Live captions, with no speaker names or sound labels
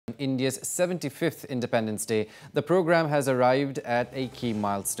India's 75th Independence Day, the program has arrived at a key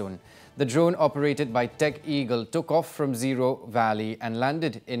milestone. The drone operated by TeachEagle took off from Ziro Valley and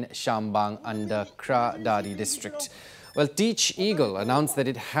landed in Chambang under Kra Daadi district. Well, TeachEagle announced that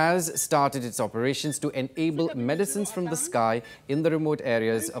it has started its operations to enable medicines from the sky in the remote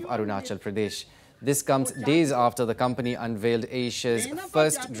areas of Arunachal Pradesh. This comes days after the company unveiled Asia's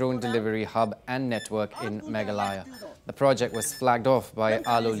first drone delivery hub and network in Meghalaya. The project was flagged off by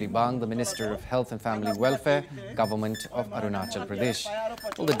Alo Libang, the Minister of Health and Family Welfare, Government of Arunachal Pradesh.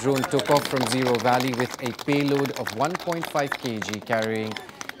 Well, the drone took off from Ziro Valley with a payload of 1.5 kg carrying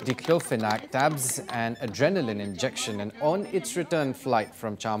diclofenac tabs and adrenaline injection, and on its return flight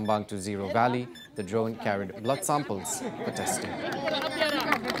from Chambang to Ziro Valley, the drone carried blood samples for testing.